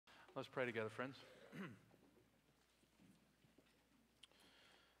Let's pray together, friends.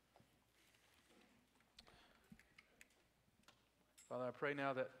 Father, I pray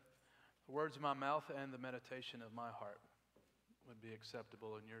now that the words of my mouth and the meditation of my heart would be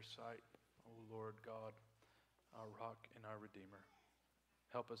acceptable in your sight, O Lord God, our rock and our Redeemer.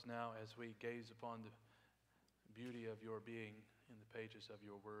 Help us now as we gaze upon the beauty of your being in the pages of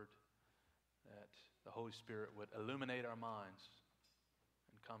your word, that the Holy Spirit would illuminate our minds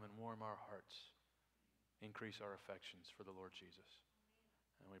and come and warm our hearts, increase our affections for the Lord Jesus.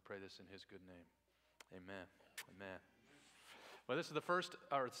 And we pray this in his good name. Amen. Amen. Well, this is the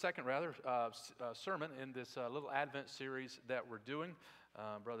second sermon in this little Advent series that we're doing.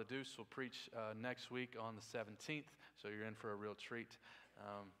 Brother Deuce will preach next week on the 17th, so you're in for a real treat.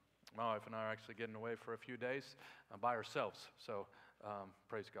 My wife and I are actually getting away for a few days by ourselves, so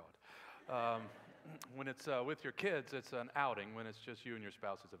praise God. When it's with your kids, it's an outing. When it's just you and your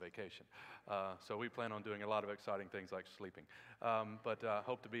spouse, it's a vacation. So we plan on doing a lot of exciting things like sleeping. But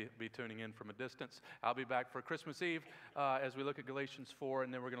hope to be tuning in from a distance. I'll be back for Christmas Eve as we look at Galatians 4,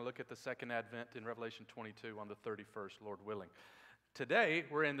 and then we're going to look at the second Advent in Revelation 22 on the 31st, Lord willing. Today,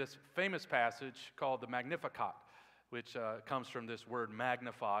 we're in this famous passage called the Magnificat, which comes from this word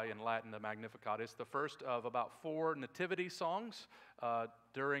magnify, in Latin, the Magnificat. It's the first of about 4 nativity songs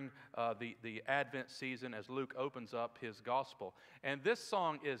during the Advent season as Luke opens up his gospel. And this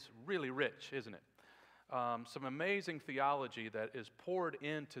song is really rich, isn't it? Some amazing theology that is poured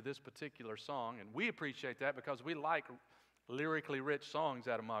into this particular song, and we appreciate that because we like lyrically rich songs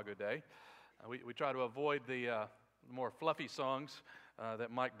at Imago Dei. We try to avoid the more fluffy songs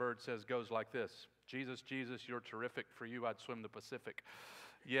that Mike Bird says goes like this. Jesus, Jesus, you're terrific. For you, I'd swim the Pacific.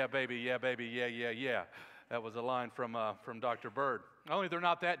 Yeah, baby, yeah, yeah. That was a line from Dr. Bird. Only they're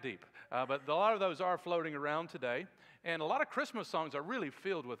not that deep. But a lot of those are floating around today. And a lot of Christmas songs are really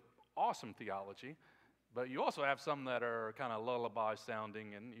filled with awesome theology. But you also have some that are kind of lullaby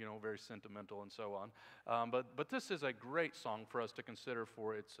sounding and, very sentimental and so on. But this is a great song for us to consider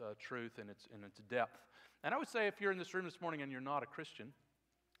for its truth and its depth. And I would say if you're in this room this morning and you're not a Christian,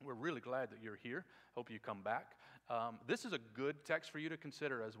 we're really glad that you're here. Hope you come back. This is a good text for you to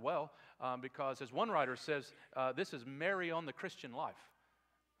consider as well, because as one writer says, this is Mary on the Christian life.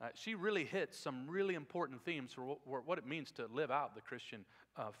 She really hits some really important themes for what it means to live out the Christian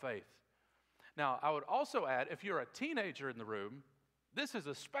faith. Now, I would also add, if you're a teenager in the room, this is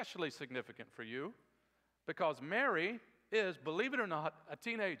especially significant for you, because Mary is, believe it or not, a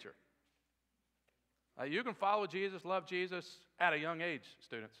teenager. You can follow Jesus, love Jesus at a young age,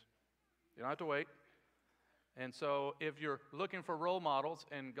 students. You don't have to wait. And so if you're looking for role models,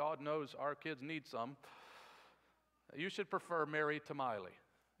 and God knows our kids need some, you should prefer Mary to Miley,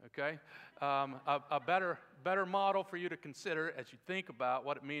 okay? A better model for you to consider as you think about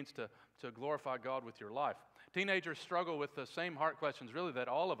what it means to glorify God with your life. Teenagers struggle with the same heart questions, really, that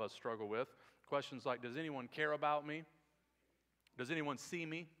all of us struggle with. Questions like, does anyone care about me? Does anyone see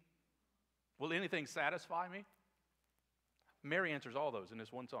me? Will anything satisfy me? Mary answers all those in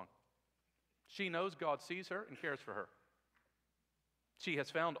this one song. She knows God sees her and cares for her. She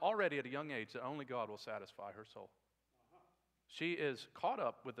has found already at a young age that only God will satisfy her soul. She is caught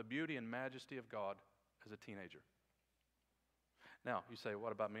up with the beauty and majesty of God as a teenager. Now, you say,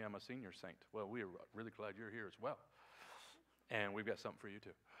 what about me? I'm a senior saint. Well, we are really glad you're here as well. And we've got something for you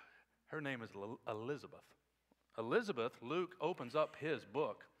too. Her name is Elizabeth. Elizabeth, Luke opens up his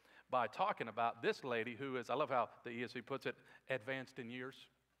book by talking about this lady who is, I love how the ESV puts it, advanced in years.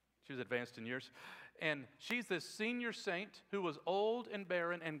 She was advanced in years. And she's this senior saint who was old and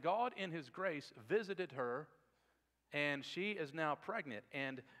barren, and God in his grace visited her, and she is now pregnant.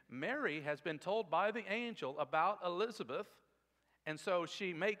 And Mary has been told by the angel about Elizabeth, and so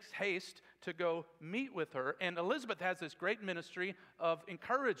she makes haste to go meet with her. And Elizabeth has this great ministry of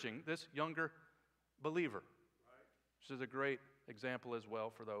encouraging this younger believer. Which is a great example as well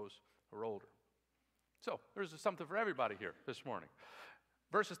for those who are older. So there's something for everybody here this morning.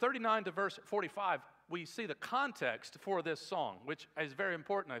 Verses 39 to verse 45, we see the context for this song, which is very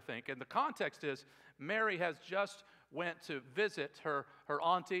important, I think. And the context is Mary has just went to visit her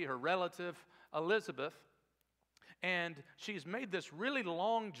auntie, her relative, Elizabeth, and she's made this really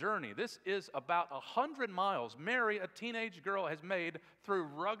long journey. This is about 100 miles Mary, a teenage girl, has made through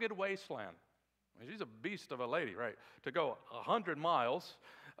rugged wasteland. I mean, she's a beast of a lady, right? To go 100 miles,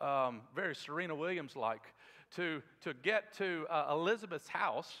 very Serena Williams-like, to get to Elizabeth's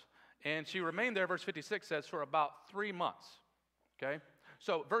house, and she remained there, verse 56 says, for about 3 months, okay?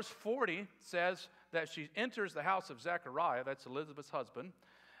 So verse 40 says that she enters the house of Zechariah, that's Elizabeth's husband,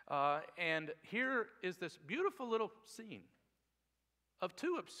 and here is this beautiful little scene. of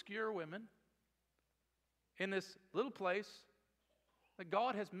two obscure women in this little place that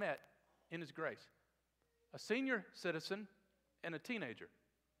God has met in His grace. A senior citizen and a teenager.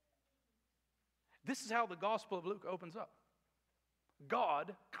 This is how the Gospel of Luke opens up.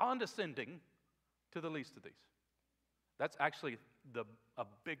 God condescending to the least of these. That's actually a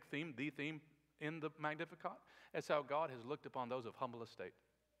big theme, the theme in the Magnificat. That's how God has looked upon those of humble estate.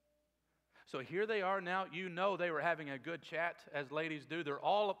 So here they are now. You know they were having a good chat, as ladies do. They're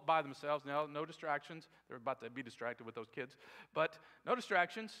all by themselves now, no distractions. They're about to be distracted with those kids. But no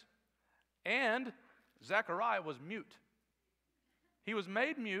distractions. And Zechariah was mute. He was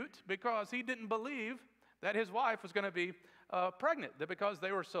made mute because he didn't believe that his wife was going to be pregnant, because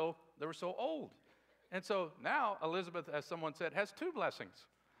they were so old. And so now Elizabeth, as someone said, has two blessings: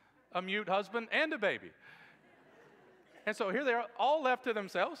 a mute husband and a baby. And so here they are, all left to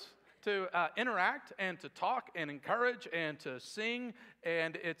themselves to interact and to talk and encourage and to sing.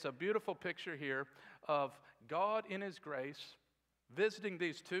 And it's a beautiful picture here of God in His grace visiting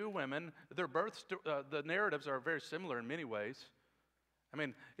these two women. Their births, the narratives are very similar in many ways. I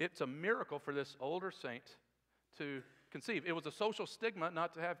mean, it's a miracle for this older saint to conceive. It was a social stigma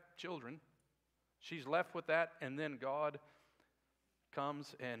not to have children. She's left with that, and then God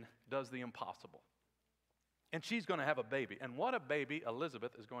comes and does the impossible. And she's going to have a baby. And what a baby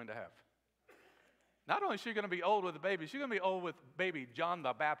Elizabeth is going to have. Not only is she going to be old with a baby, she's going to be old with baby John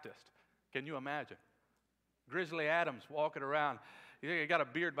the Baptist. Can you imagine? Grizzly Adams walking around. He got a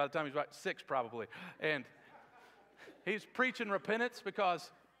beard by the time he's about 6 probably. And he's preaching repentance because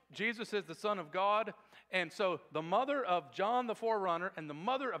Jesus is the Son of God. And so the mother of John the Forerunner and the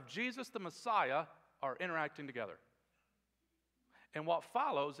mother of Jesus the Messiah are interacting together. And what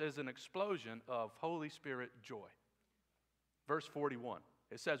follows is an explosion of Holy Spirit joy. Verse 41,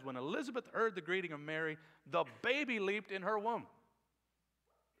 it says, when Elizabeth heard the greeting of Mary, the baby leaped in her womb.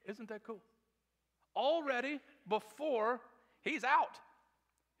 Isn't that cool? Already before he's out.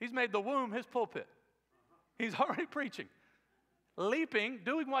 He's made the womb his pulpit. He's already preaching. Leaping,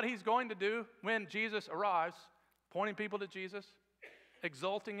 doing what he's going to do when Jesus arrives, pointing people to Jesus,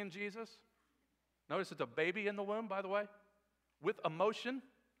 exulting in Jesus. Notice it's a baby in the womb, by the way, with emotion,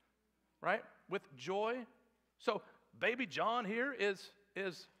 right? With joy. So baby John here is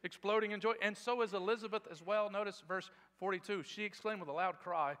exploding in joy, and so is Elizabeth as well. Notice verse 42. She exclaimed with a loud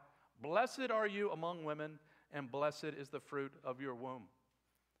cry, "Blessed are you among women, and blessed is the fruit of your womb."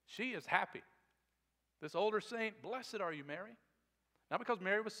 She is happy. This older saint, blessed are you, Mary. Not because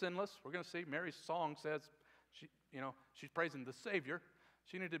Mary was sinless. We're going to see Mary's song says she's praising the Savior.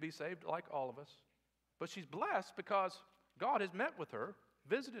 She needed to be saved like all of us. But she's blessed because God has met with her,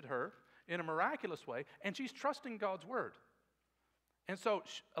 visited her in a miraculous way, and she's trusting God's word. And so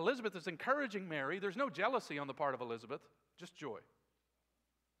Elizabeth is encouraging Mary. There's no jealousy on the part of Elizabeth, just joy.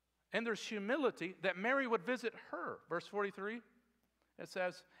 And there's humility that Mary would visit her. Verse 43, it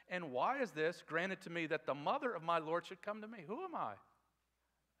says, "And why is this granted to me that the mother of my Lord should come to me?" Who am I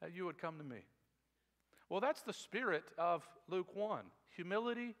that you would come to me? Well, that's the spirit of Luke 1.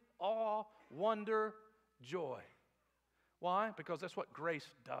 Humility, awe, wonder, joy. Why? Because that's what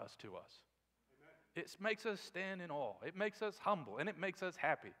grace does to us. Amen. It makes us stand in awe. It makes us humble, and it makes us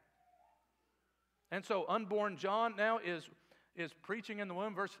happy. And so unborn John now is preaching in the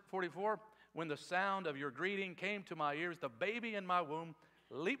womb. Verse 44, when the sound of your greeting came to my ears, the baby in my womb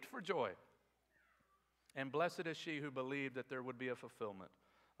leaped for joy. And blessed is she who believed that there would be a fulfillment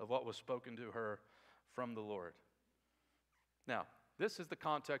of what was spoken to her from the Lord. Now, this is the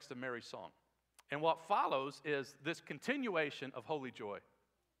context of Mary's song. And what follows is this continuation of holy joy.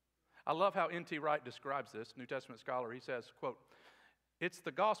 I love how N.T. Wright describes this, New Testament scholar. He says, quote, "It's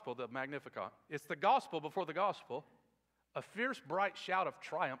the gospel, the Magnificat. It's the gospel before the gospel, a fierce, bright shout of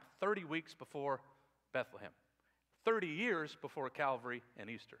triumph 30 weeks before Bethlehem, 30 years before Calvary and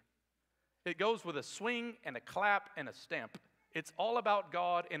Easter. It goes with a swing and a clap and a stamp. It's all about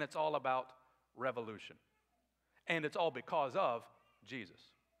God, and it's all about revolution. And it's all because of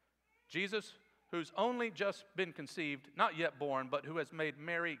Jesus. Jesus, who's only just been conceived, not yet born, but who has made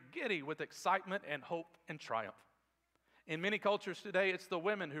Mary giddy with excitement and hope and triumph. In many cultures today, it's the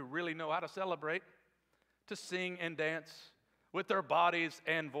women who really know how to celebrate, to sing and dance with their bodies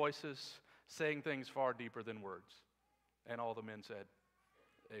and voices, saying things far deeper than words." And all the men said,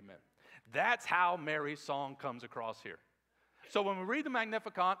 amen. That's how Mary's song comes across here. So when we read the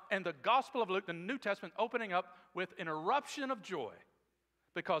Magnificat and the Gospel of Luke, the New Testament opening up with an eruption of joy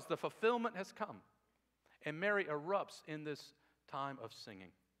because the fulfillment has come. And Mary erupts in this time of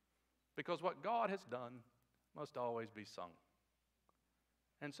singing because what God has done must always be sung.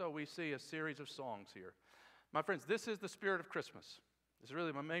 And so we see a series of songs here. My friends, this is the spirit of Christmas. This is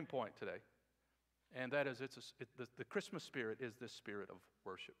really my main point today. And that is the Christmas spirit is this spirit of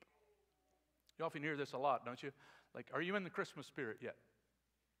worship. You often hear this a lot, don't you? Like, are you in the Christmas spirit yet?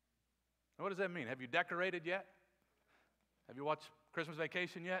 What does that mean? Have you decorated yet? Have you watched Christmas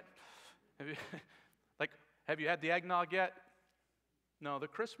Vacation yet? Have you had the eggnog yet? No, the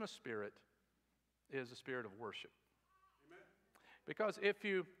Christmas spirit is a spirit of worship. Amen. Because if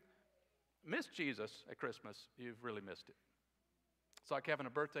you miss Jesus at Christmas, you've really missed it. It's like having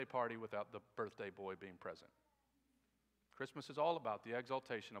a birthday party without the birthday boy being present. Christmas is all about the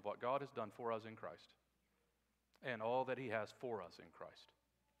exaltation of what God has done for us in Christ and all that he has for us in Christ.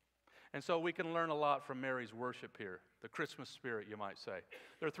 And so we can learn a lot from Mary's worship here, the Christmas spirit, you might say.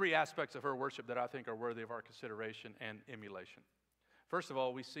 There are three aspects of her worship that I think are worthy of our consideration and emulation. First of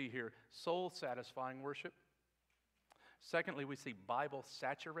all, we see here soul-satisfying worship. Secondly, we see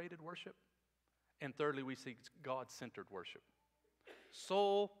Bible-saturated worship. And thirdly, we see God-centered worship.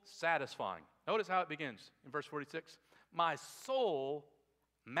 Soul-satisfying. Notice how it begins in verse 46. My soul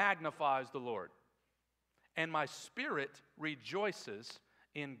magnifies the Lord, and my spirit rejoices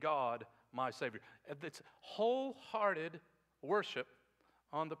in God, my Savior. It's wholehearted worship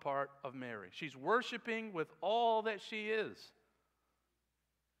on the part of Mary. She's worshiping with all that she is.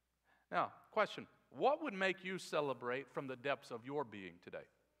 Now, question, what would make you celebrate from the depths of your being today?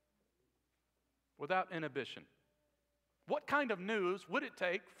 Without inhibition. What kind of news would it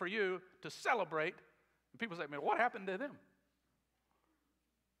take for you to celebrate? And people say, man, what happened to them?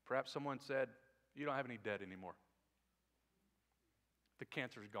 Perhaps someone said, you don't have any debt anymore. The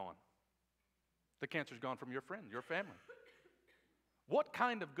cancer's gone. The cancer's gone from your friend, your family. What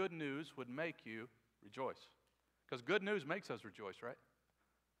kind of good news would make you rejoice? Because good news makes us rejoice, right?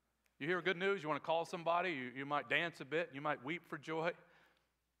 You hear good news, you want to call somebody, you might dance a bit, you might weep for joy.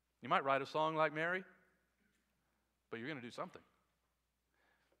 You might write a song like Mary, but you're going to do something.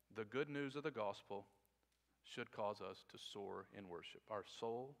 The good news of the gospel should cause us to soar in worship. Our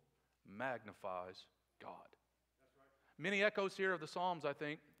soul magnifies God. Many echoes here of the Psalms, I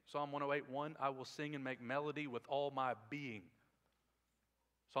think. Psalm 108:1, I will sing and make melody with all my being.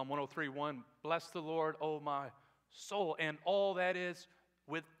 Psalm 103:1, bless the Lord, O my soul, and all that is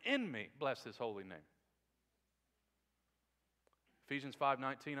within me. Bless his holy name. Ephesians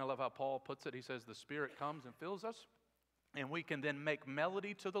 5:19, I love how Paul puts it. He says, the Spirit comes and fills us, and we can then make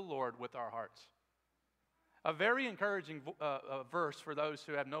melody to the Lord with our hearts. A very encouraging verse for those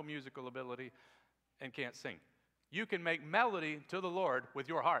who have no musical ability and can't sing. You can make melody to the Lord with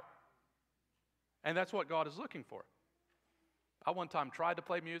your heart. And that's what God is looking for. I one time tried to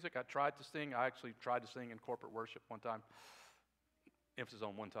play music. I tried to sing. I actually tried to sing in corporate worship one time. Emphasis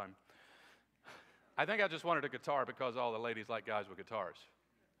on one time. I think I just wanted a guitar because all the ladies like guys with guitars.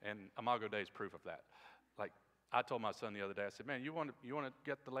 And Imago Day is proof of that. Like, I told my son the other day, I said, man, you want to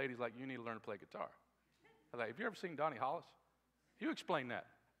get the ladies like you need to learn to play guitar. I was like, have you ever seen Donnie Hollis? You explain that.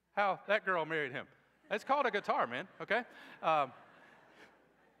 How that girl married him. It's called a guitar, man, okay?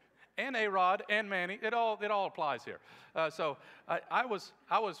 And A-Rod and Manny, it all applies here. So I was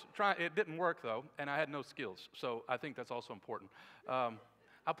trying, it didn't work though, and I had no skills. So I think that's also important.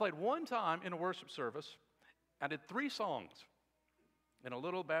 I played one time in a worship service. I did 3 songs in a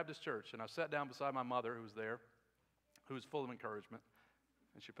little Baptist church, and I sat down beside my mother who was there, who was full of encouragement,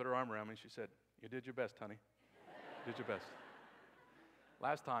 and she put her arm around me and she said, you did your best, honey. You did your best.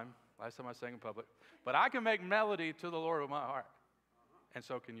 Last time I sang in public. But I can make melody to the Lord with my heart. And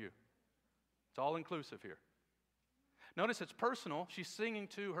so can you. It's all inclusive here. Notice it's personal. She's singing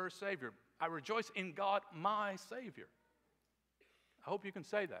to her Savior. I rejoice in God, my Savior. I hope you can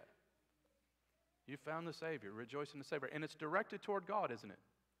say that. You found the Savior. Rejoice in the Savior. And it's directed toward God, isn't it?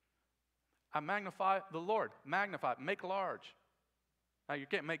 I magnify the Lord. Magnify. Make large. Now, you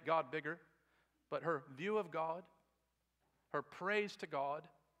can't make God bigger. But her view of God, her praise to God,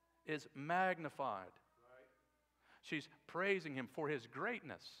 is magnified. Right. She's praising him for his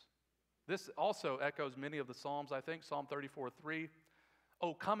greatness. This also echoes many of the Psalms, I think. Psalm 34:3.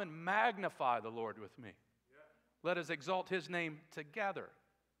 Oh, come and magnify the Lord with me. Yeah. Let us exalt his name together.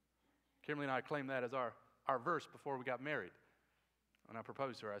 Kimberly and I claimed that as our verse before we got married. When I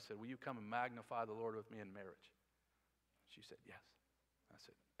proposed to her, I said, will you come and magnify the Lord with me in marriage? She said, yes. I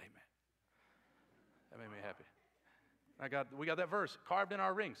said, amen. That made me happy. We got that verse carved in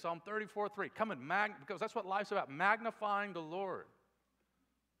our ring, Psalm 34:3. Come and because that's what life's about, magnifying the Lord.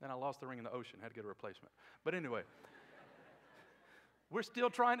 Then I lost the ring in the ocean, had to get a replacement. But anyway, we're still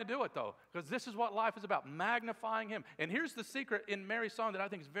trying to do it though, because this is what life is about, magnifying him. And here's the secret in Mary's song that I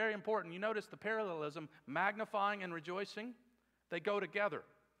think is very important. You notice the parallelism, magnifying and rejoicing, they go together.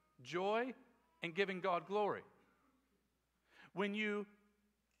 Joy and giving God glory. When you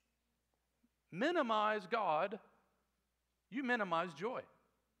minimize God, you minimize joy.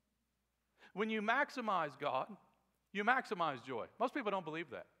 When you maximize God, you maximize joy. Most people don't believe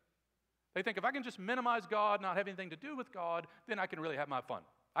that. They think if I can just minimize God, not have anything to do with God, then I can really have my fun.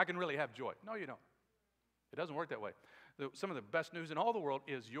 I can really have joy. No, you don't. It doesn't work that way. Some of the best news in all the world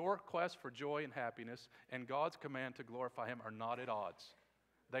is your quest for joy and happiness and God's command to glorify Him are not at odds.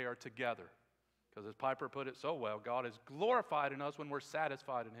 They are together. Because as Piper put it so well, God is glorified in us when we're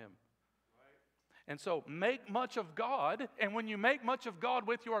satisfied in Him. And so make much of God, and when you make much of God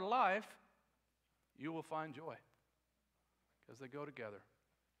with your life, you will find joy. Because they go together.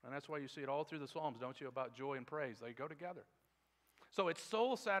 And that's why you see it all through the Psalms, don't you, about joy and praise. They go together. So it's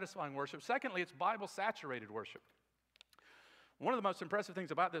soul-satisfying worship. Secondly, it's Bible-saturated worship. One of the most impressive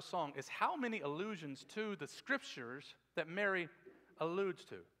things about this song is how many allusions to the Scriptures that Mary alludes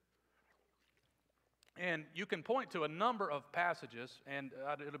to. And you can point to a number of passages, and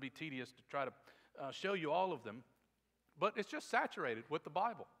it'll be tedious to try to show you all of them, but it's just saturated with the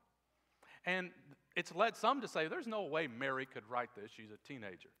Bible. And it's led some to say, there's no way Mary could write this. She's a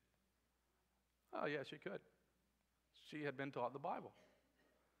teenager. Oh, yeah, she could. She had been taught the Bible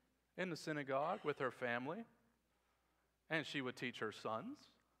in the synagogue with her family, and she would teach her sons.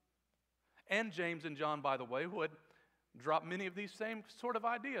 And James and John, by the way, would drop many of these same sort of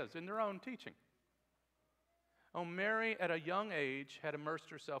ideas in their own teaching. Oh, Mary, at a young age, had immersed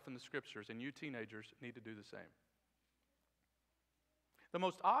herself in the Scriptures, and you teenagers need to do the same. The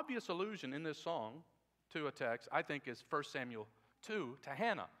most obvious allusion in this song to a text, I think, is 1 Samuel 2 to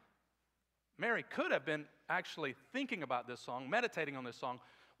Hannah. Mary could have been actually thinking about this song, meditating on this song,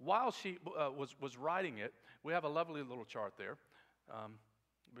 while she was writing it. We have a lovely little chart there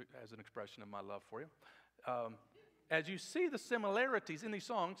as an expression of my love for you. As you see the similarities in these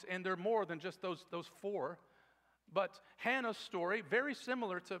songs, and they're more than just those four, but Hannah's story, very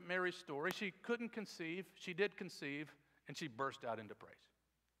similar to Mary's story. She couldn't conceive, she did conceive, and she burst out into praise.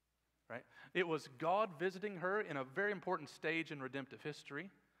 Right? It was God visiting her in a very important stage in redemptive history,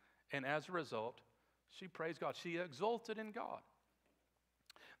 and as a result, she praised God. She exulted in God.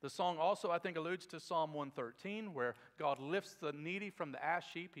 The song also, I think, alludes to Psalm 113, where God lifts the needy from the ash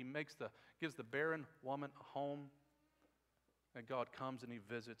heap. He gives the barren woman a home, and God comes and He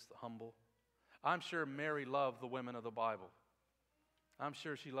visits the humble. I'm sure Mary loved the women of the Bible. I'm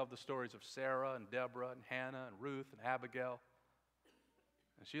sure she loved the stories of Sarah and Deborah and Hannah and Ruth and Abigail.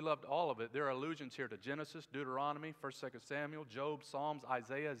 And she loved all of it. There are allusions here to Genesis, Deuteronomy, 1st, 2nd Samuel, Job, Psalms,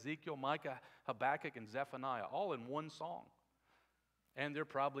 Isaiah, Ezekiel, Micah, Habakkuk, and Zephaniah, all in one song. And there are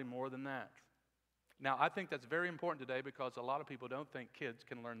probably more than that. Now, I think that's very important today because a lot of people don't think kids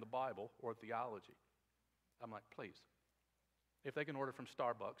can learn the Bible or theology. I'm like, please. If they can order from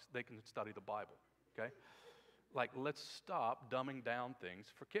Starbucks, they can study the Bible, okay? Like, let's stop dumbing down things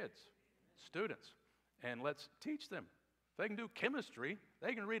for kids, students, and let's teach them. If they can do chemistry,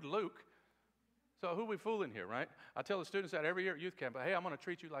 they can read Luke. So who are we fooling here, right? I tell the students that every year at youth camp, hey, I'm going to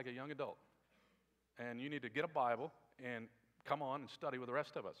treat you like a young adult. And you need to get a Bible and come on and study with the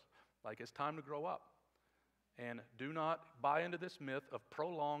rest of us. Like, it's time to grow up. And do not buy into this myth of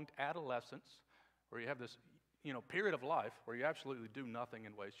prolonged adolescence where you have this period of life where you absolutely do nothing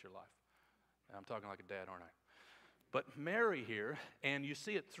and waste your life. And I'm talking like a dad, aren't I? But Mary here, and you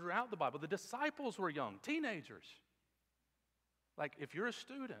see it throughout the Bible, the disciples were young, teenagers. Like, if you're a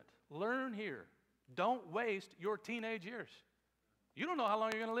student, learn here. Don't waste your teenage years. You don't know how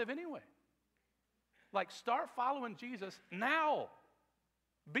long you're going to live anyway. Like, start following Jesus now.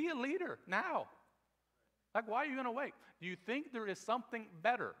 Be a leader now. Like, why are you going to wait? Do you think there is something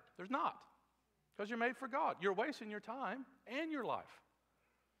better? There's not. Because you're made for God. You're wasting your time and your life.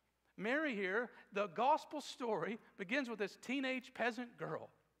 Mary here, the gospel story begins with this teenage peasant girl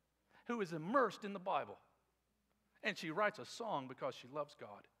who is immersed in the Bible. And she writes a song because she loves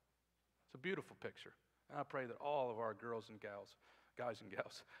God. It's a beautiful picture. And I pray that all of our guys and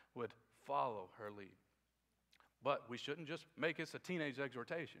gals, would follow her lead. But we shouldn't just make this a teenage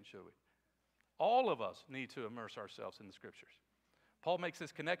exhortation, should we? All of us need to immerse ourselves in the Scriptures. Paul makes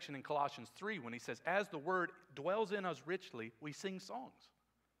this connection in Colossians 3 when he says, as the Word dwells in us richly, we sing songs.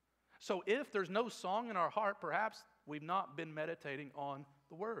 So if there's no song in our heart, perhaps we've not been meditating on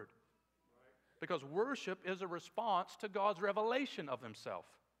the Word. Because worship is a response to God's revelation of Himself.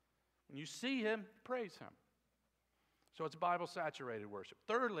 When you see Him, praise Him. So it's Bible-saturated worship.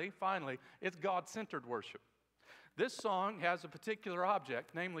 Thirdly, finally, it's God-centered worship. This song has a particular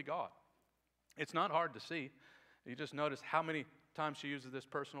object, namely God. It's not hard to see. You just notice how many times she uses this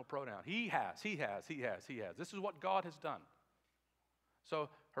personal pronoun. He has. This is what God has done. So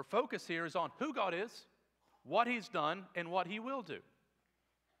her focus here is on who God is what he's done and what he will do.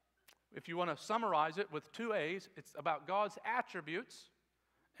 If you want to summarize it with 2 A's, it's about God's attributes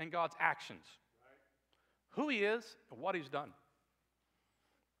and God's actions. Who he is and what he's done.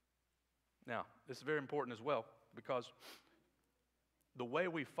 Now, this is very important as well, because the way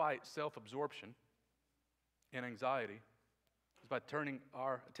we fight self-absorption and anxiety is by turning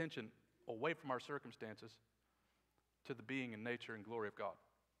our attention away from our circumstances to the being and nature and glory of God.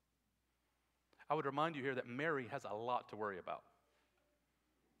 I would remind you here that Mary has a lot to worry about.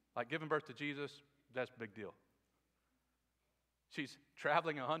 Like giving birth to Jesus, that's a big deal. She's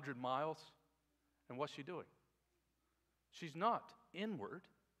traveling 100 miles, and what's she doing? She's not inward.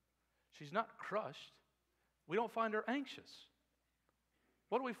 She's not crushed. We don't find her anxious.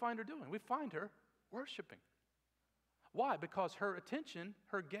 What do we find her doing? We find her worshiping. Why? Because her attention,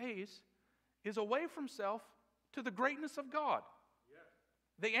 her gaze, is away from self to the greatness of God.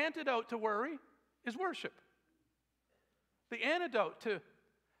 Yes. The antidote to worry is worship. The antidote to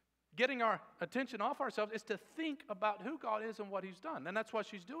getting our attention off ourselves is to think about who God is and what he's done. And that's what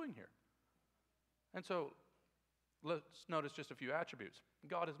she's doing here. And so let's notice just a few attributes.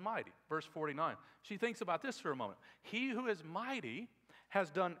 God is mighty. Verse 49. She thinks about this for a moment. He who is mighty has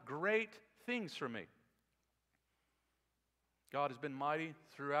done great things for me. God has been mighty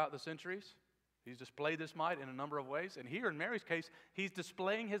throughout the centuries. He's displayed this might in a number of ways. And here in Mary's case, he's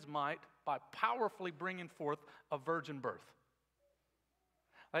displaying his might by powerfully bringing forth a virgin birth.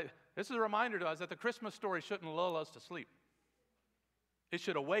 This is a reminder to us that the Christmas story shouldn't lull us to sleep. It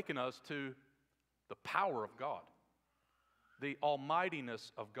should awaken us to the power of God, the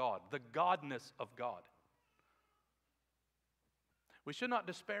almightiness of God, the godness of God. We should not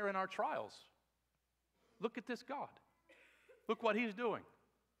despair in our trials. Look at this God. Look what he's doing.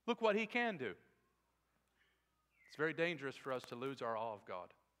 Look what he can do. It's very dangerous for us to lose our awe of God.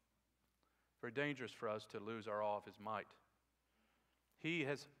 Very dangerous for us to lose our awe of his might. He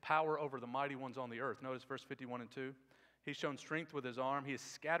has power over the mighty ones on the earth. Notice verse 51 and 2. He's shown strength with his arm. He has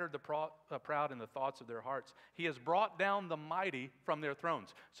scattered the proud in the thoughts of their hearts. He has brought down the mighty from their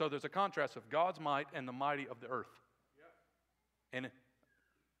thrones. So there's a contrast of God's might and the mighty of the earth. Yep. And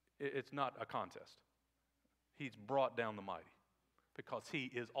it's not a contest. He's brought down the mighty because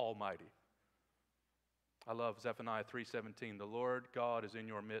he is almighty. I love Zephaniah 3:17. The Lord God is in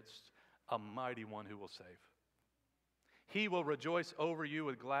your midst, a mighty one who will save. He will rejoice over you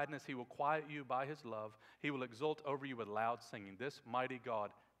with gladness. He will quiet you by his love. He will exult over you with loud singing. This mighty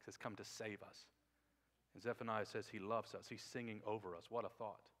God has come to save us. And Zephaniah says he loves us. He's singing over us. What a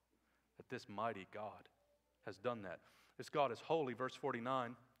thought that this mighty God has done that. This God is holy. Verse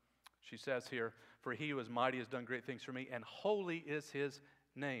 49, she says here, for he who is mighty has done great things for me, and holy is his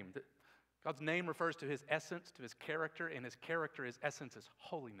name. God's name refers to his essence, to his character, and his character, his essence is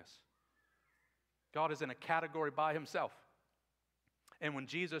holiness. God is in a category by himself. And when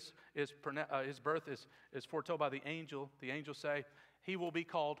Jesus his birth is foretold by the angels say, he will be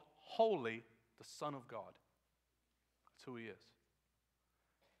called holy, the Son of God. That's who he is.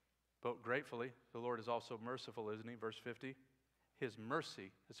 But gratefully, the Lord is also merciful, isn't he? Verse 50, his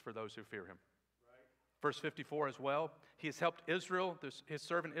mercy is for those who fear him. Right. Verse 54 as well, he has helped Israel, his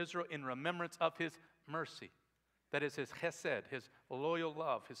servant Israel, in remembrance of his mercy. That is his chesed, his loyal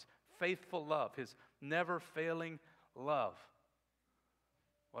love, his faithful love, his never-failing love.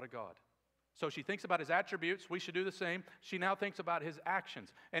 What a God. So she thinks about his attributes. We should do the same. She now thinks about his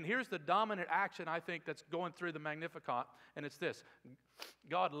actions. And here's the dominant action, I think, that's going through the Magnificat, and it's this.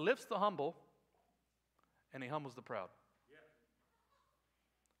 God lifts the humble, and he humbles the proud.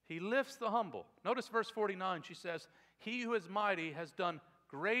 Yeah. He lifts the humble. Notice verse 49. She says, he who is mighty has done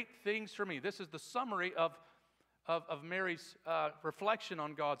great things for me. This is the summary of Mary's reflection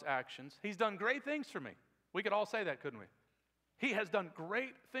on God's actions. He's done great things for me. We could all say that, couldn't we? He has done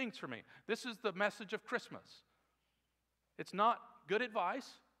great things for me. This is the message of Christmas. It's not good advice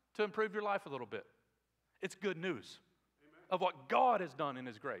to improve your life a little bit. It's good news. Amen. Of what God has done in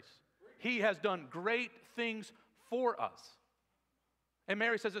his grace. He has done great things for us. And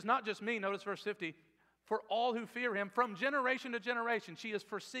Mary says, it's not just me. Notice verse 50. For all who fear him, from generation to generation, she is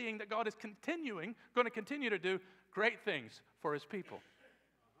foreseeing that God is going to continue to do great things for his people.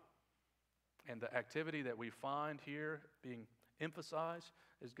 And the activity that we find here being emphasized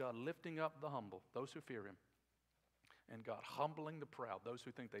is God lifting up the humble, those who fear him, and God humbling the proud, those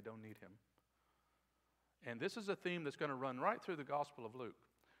who think they don't need him. And this is a theme that's going to run right through the Gospel of Luke.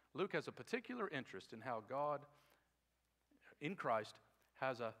 Luke has a particular interest in how God, in Christ,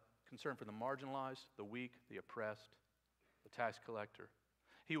 has a concern for the marginalized, the weak, the oppressed, the tax collector.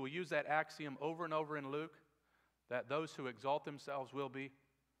 He will use that axiom over and over in Luke, that those who exalt themselves will be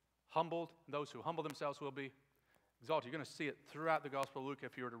humbled. Those who humble themselves will be exalted. You're going to see it throughout the Gospel of Luke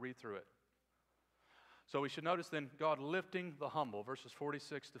if you were to read through it. So we should notice then God lifting the humble, verses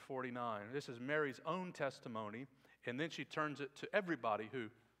 46 to 49. This is Mary's own testimony, and then she turns it to everybody who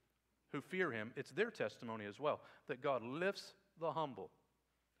fear him. It's their testimony as well, that God lifts the humble.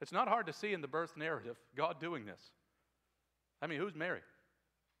 It's not hard to see in the birth narrative God doing this. I mean, who's Mary?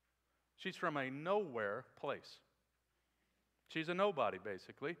 She's from a nowhere place. She's a nobody,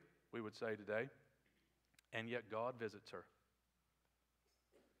 basically, we would say today. And yet God visits her.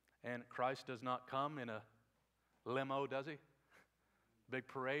 And Christ does not come in a limo, does he? Big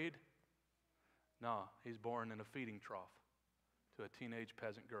parade? No, he's born in a feeding trough to a teenage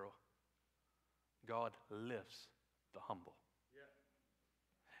peasant girl. God lifts the humble. Yeah.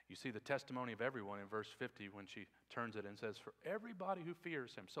 You see the testimony of everyone in verse 50 when she turns it and says, for everybody who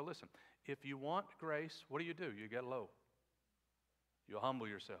fears him. So listen, if you want grace, what do? You get low. You humble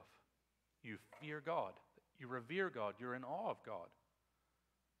yourself. You fear God. You revere God. You're in awe of God.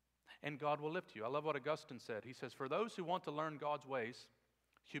 And God will lift you. I love what Augustine said. He says, for those who want to learn God's ways,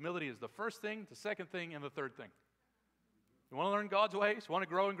 humility is the first thing, the second thing, and the third thing. You want to learn God's ways? Want to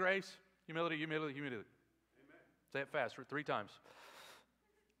grow in grace? Humility, humility, humility. Amen. Say it fast, 3 times.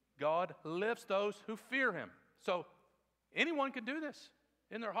 God lifts those who fear him. So anyone can do this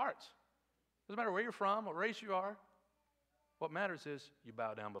in their hearts. Doesn't matter where you're from, what race you are. What matters is you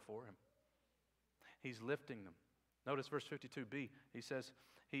bow down before him. He's lifting them. Notice verse 52b. He says,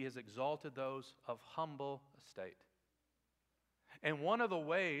 he has exalted those of humble estate. And one of the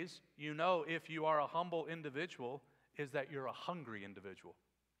ways you know if you are a humble individual is that you're a hungry individual.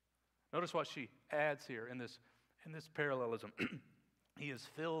 Notice what she adds here in this parallelism. He has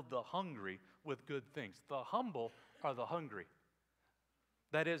filled the hungry with good things. The humble are the hungry.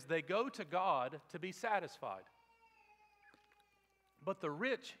 That is, they go to God to be satisfied. But the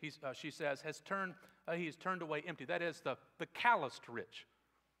rich, she says, he has turned away empty. That is, the calloused rich.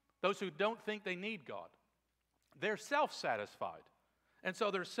 Those who don't think they need God. They're self-satisfied. And so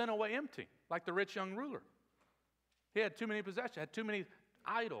they're sent away empty, like the rich young ruler. He had too many possessions, had too many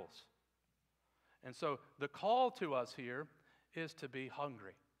idols. And so the call to us here is to be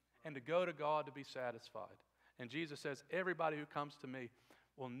hungry and to go to God to be satisfied. And Jesus says, everybody who comes to me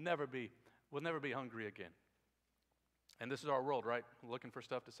will never be hungry again. And this is our world, right? Looking for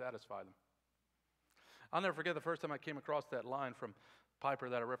stuff to satisfy them. I'll never forget the first time I came across that line from Piper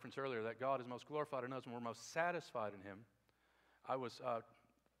that I referenced earlier, that God is most glorified in us when we're most satisfied in him. I was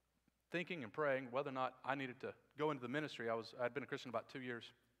thinking and praying whether or not I needed to go into the ministry. I'd been a Christian about 2 years.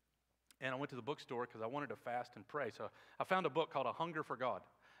 And I went to the bookstore because I wanted to fast and pray. So I found a book called A Hunger for God.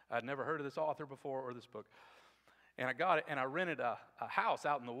 I'd never heard of this author before or this book. And I got it, and I rented a house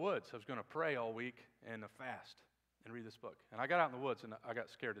out in the woods. I was going to pray all week and fast and read this book. And I got out in the woods, and I got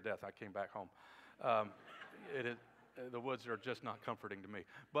scared to death. I came back home. The woods are just not comforting to me.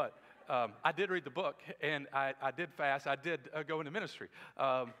 But I did read the book, and I did fast. I did go into ministry.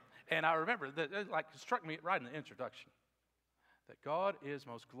 And I remember that it struck me right in the introduction that God is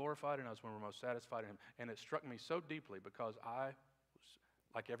most glorified in us when we're most satisfied in him. And it struck me so deeply because I was,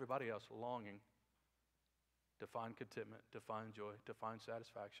 like everybody else, longing to find contentment, to find joy, to find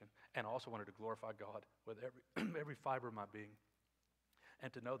satisfaction, and also wanted to glorify God with every fiber of my being.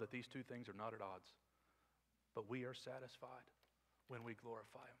 And to know that these two things are not at odds. But we are satisfied when we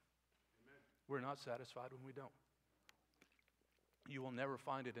glorify him. Amen. We're not satisfied when we don't. You will never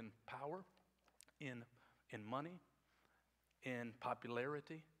find it in power, in money, in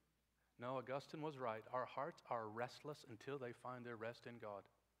popularity. No, Augustine was right. Our hearts are restless until they find their rest in God.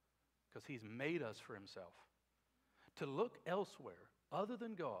 Because he's made us for himself. To look elsewhere other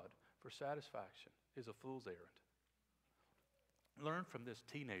than God for satisfaction is a fool's errand. Learn from this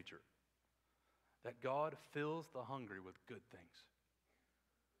teenager that God fills the hungry with good things.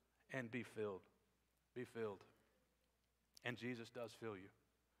 And be filled. Be filled. And Jesus does fill you.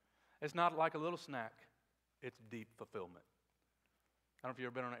 It's not like a little snack. It's deep fulfillment. I don't know if you've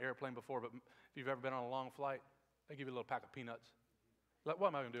ever been on an airplane before, but if you've ever been on a long flight, they give you a little pack of peanuts. Like, what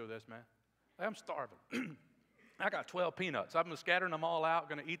am I going to do with this, man? I'm starving. I got 12 peanuts. I'm scattering them all out,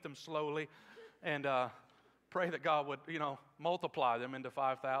 going to eat them slowly, and pray that God would, multiply them into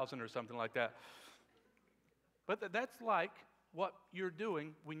 5,000 or something like that. But that's like what you're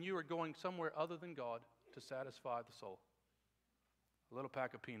doing when you are going somewhere other than God to satisfy the soul. A little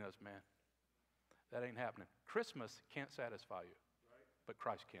pack of peanuts, man. That ain't happening. Christmas can't satisfy you, but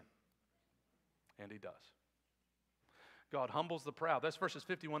Christ can. And he does. God humbles the proud. That's verses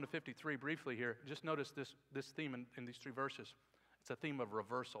 51 to 53 briefly here. Just notice this theme in these 3 verses. It's a theme of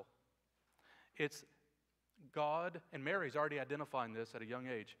reversal. It's God, and Mary's already identifying this at a young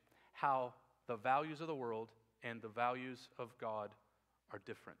age, how the values of the world and the values of God are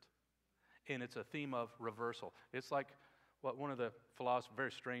different. And it's a theme of reversal. It's like what one of the philosophers,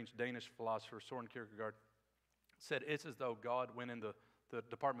 very strange Danish philosopher, Søren Kierkegaard, said, it's as though God went in the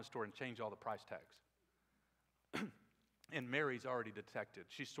department store and changed all the price tags. And Mary's already detected.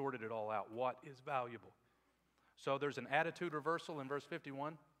 She sorted it all out. What is valuable? So there's an attitude reversal in verse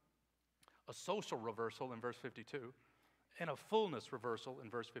 51, a social reversal in verse 52, and a fullness reversal in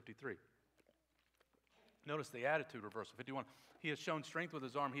verse 53. Notice the attitude reversal, 51. He has shown strength with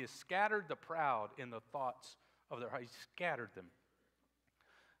his arm. He has scattered the proud in the thoughts of their heart. He scattered them.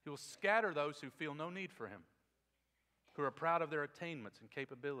 He will scatter those who feel no need for him, who are proud of their attainments and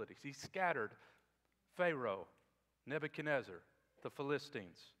capabilities. He scattered Pharaoh, Nebuchadnezzar, the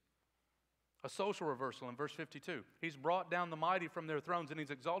Philistines. A social reversal in verse 52. He's brought down the mighty from their thrones, and he's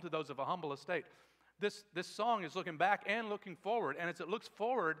exalted those of a humble estate. This song is looking back and looking forward, and as it looks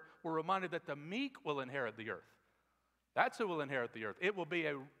forward, we're reminded that the meek will inherit the earth. That's who will inherit the earth. It will be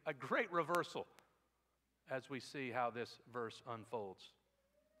a great reversal as we see how this verse unfolds.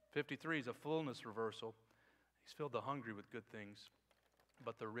 53 is a fullness reversal. He's filled the hungry with good things,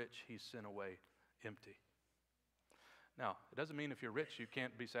 but the rich he's sent away empty. Now, it doesn't mean if you're rich you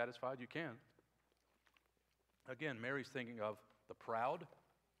can't be satisfied. You can. Again, Mary's thinking of the proud,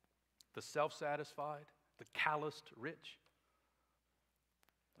 the self-satisfied, the calloused rich.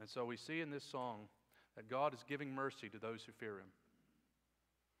 And so we see in this song that God is giving mercy to those who fear him.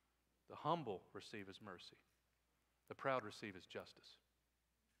 The humble receive his mercy. The proud receive his justice.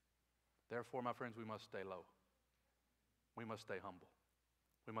 Therefore, my friends, we must stay low. We must stay humble.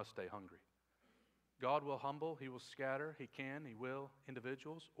 We must stay hungry. God will humble, he will scatter, he can, he will,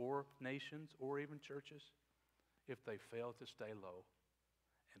 individuals or nations or even churches if they fail to stay low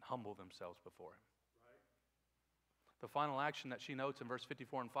and humble themselves before him. Right. The final action that she notes in verse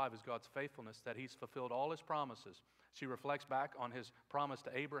 54 and 5 is God's faithfulness, that he's fulfilled all his promises. She reflects back on his promise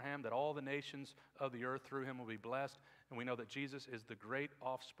to Abraham that all the nations of the earth through him will be blessed. And we know that Jesus is the great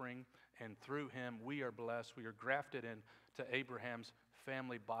offspring, and through him we are blessed. We are grafted into Abraham's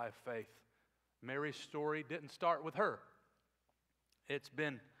family by faith. Mary's story didn't start with her. It's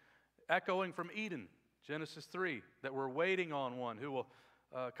been echoing from Eden, Genesis 3, that we're waiting on one who will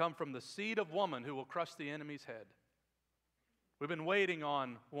come from the seed of woman who will crush the enemy's head. We've been waiting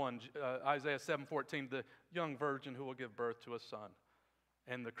on one, Isaiah 7:14, the young virgin who will give birth to a son.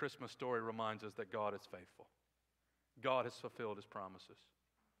 And the Christmas story reminds us that God is faithful. God has fulfilled his promises.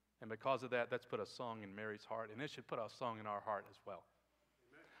 And because of that, that's put a song in Mary's heart, and it should put a song in our heart as well.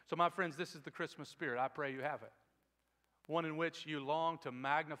 Amen. So my friends, this is the Christmas spirit. I pray you have it. One in which you long to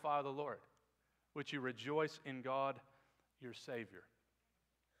magnify the Lord, which you rejoice in God, your Savior.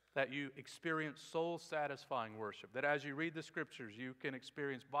 That you experience soul-satisfying worship. That as you read the Scriptures, you can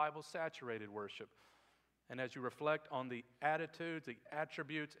experience Bible-saturated worship. And as you reflect on the attitudes, the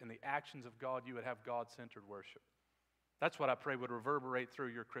attributes, and the actions of God, you would have God-centered worship. That's what I pray would reverberate through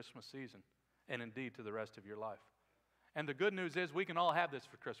your Christmas season, and indeed to the rest of your life. And the good news is we can all have this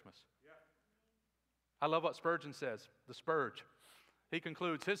for Christmas. Yeah. I love what Spurgeon says, the Spurge. He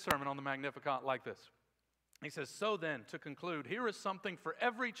concludes his sermon on the Magnificat like this. He says, so then, to conclude, here is something for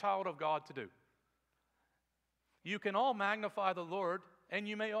every child of God to do. You can all magnify the Lord, and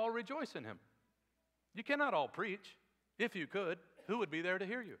you may all rejoice in him. You cannot all preach. If you could, who would be there to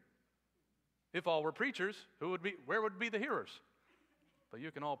hear you? If all were preachers, where would be the hearers? But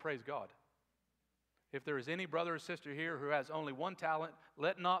you can all praise God. If there is any brother or sister here who has only one talent,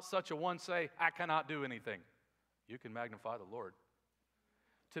 let not such a one say, I cannot do anything. You can magnify the Lord.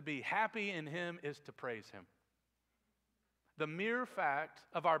 To be happy in him is to praise him. The mere fact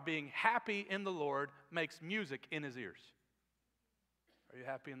of our being happy in the Lord makes music in his ears. Are you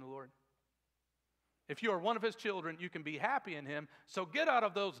happy in the Lord? If you are one of his children, you can be happy in him. So get out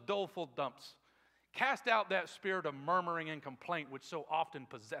of those doleful dumps. Cast out that spirit of murmuring and complaint which so often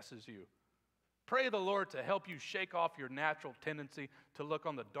possesses you. Pray the Lord to help you shake off your natural tendency to look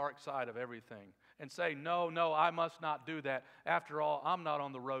on the dark side of everything and say, no, I must not do that. After all, I'm not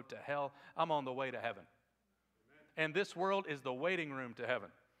on the road to hell. I'm on the way to heaven. Amen. And this world is the waiting room to heaven.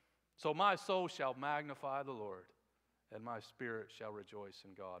 So my soul shall magnify the Lord, and my spirit shall rejoice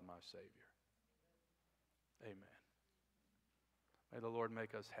in God, my Savior. Amen. May the Lord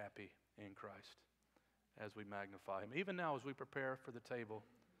make us happy in Christ as we magnify him. Even now, as we prepare for the table,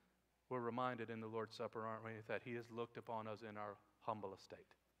 we're reminded in the Lord's Supper, aren't we, that he has looked upon us in our humble estate,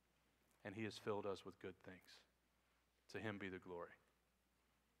 and he has filled us with good things. To him be the glory.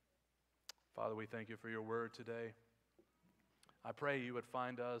 Father, we thank you for your word today. I pray you would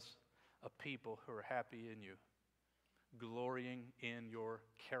find us a people who are happy in you, glorying in your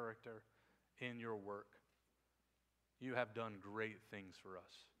character, in your work. You have done great things for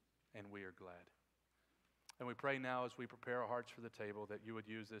us, and we are glad. And we pray now as we prepare our hearts for the table that you would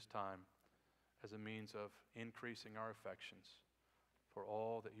use this time as a means of increasing our affections for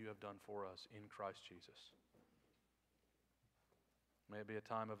all that you have done for us in Christ Jesus. May it be a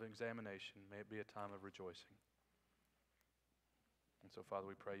time of examination. May it be a time of rejoicing. And so, Father,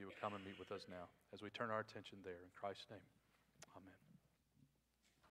 we pray you would come and meet with us now as we turn our attention there. In Christ's name, amen.